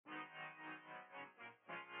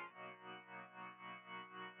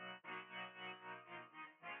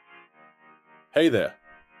Hey there!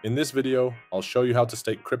 In this video, I'll show you how to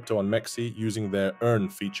stake crypto on MEXC using their Earn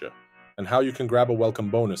feature, and how you can grab a welcome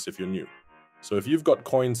bonus if you're new. So if you've got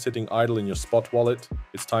coins sitting idle in your spot wallet,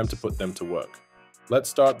 it's time to put them to work. Let's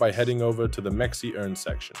start by heading over to the MEXC Earn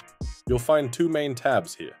section. You'll find two main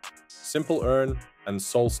tabs here, Simple Earn and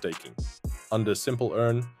Sol Staking. Under Simple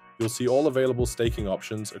Earn, you'll see all available staking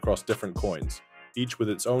options across different coins, each with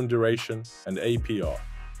its own duration and APR.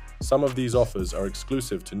 Some of these offers are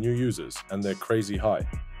exclusive to new users and they're crazy high,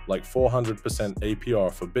 like 400%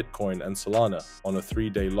 APR for Bitcoin and Solana on a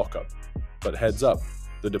 3-day lockup. But heads up,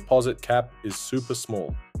 the deposit cap is super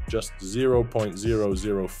small, just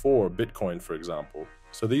 0.004 Bitcoin for example.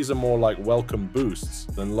 So these are more like welcome boosts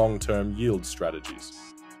than long-term yield strategies.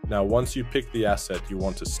 Now once you pick the asset you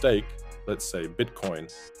want to stake, let's say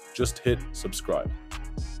Bitcoin, just hit subscribe.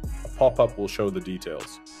 A pop-up will show the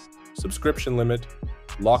details. Subscription limit,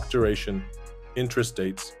 lock duration, interest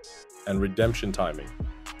dates, and redemption timing.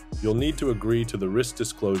 You'll need to agree to the risk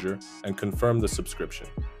disclosure and confirm the subscription.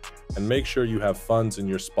 And make sure you have funds in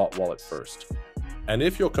your spot wallet first. And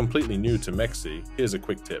if you're completely new to MEXC, here's a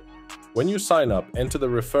quick tip. When you sign up, enter the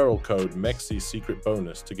referral code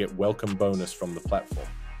mexc-secretbonus to get welcome bonus from the platform.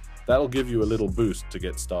 That'll give you a little boost to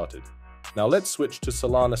get started. Now let's switch to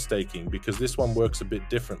Solana staking because this one works a bit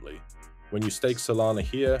differently. When you stake Solana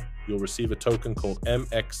here, you'll receive a token called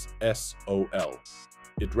MEXC.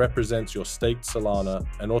 It represents your staked Solana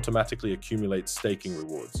and automatically accumulates staking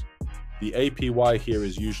rewards. The APY here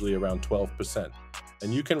is usually around 12%,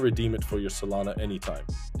 and you can redeem it for your Solana anytime,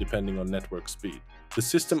 depending on network speed. The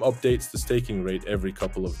system updates the staking rate every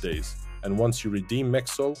couple of days, and once you redeem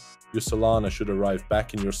MEXC, your Solana should arrive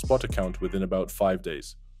back in your spot account within about 5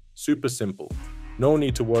 days. Super simple. No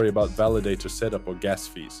need to worry about validator setup or gas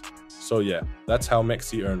fees. So yeah, that's how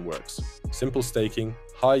MEXC Earn works. Simple staking,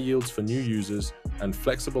 high yields for new users, and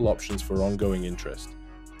flexible options for ongoing interest.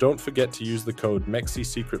 Don't forget to use the code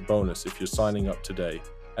mexc-secretbonus if you're signing up today,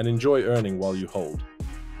 and enjoy earning while you hold.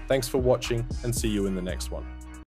 Thanks for watching, and see you in the next one.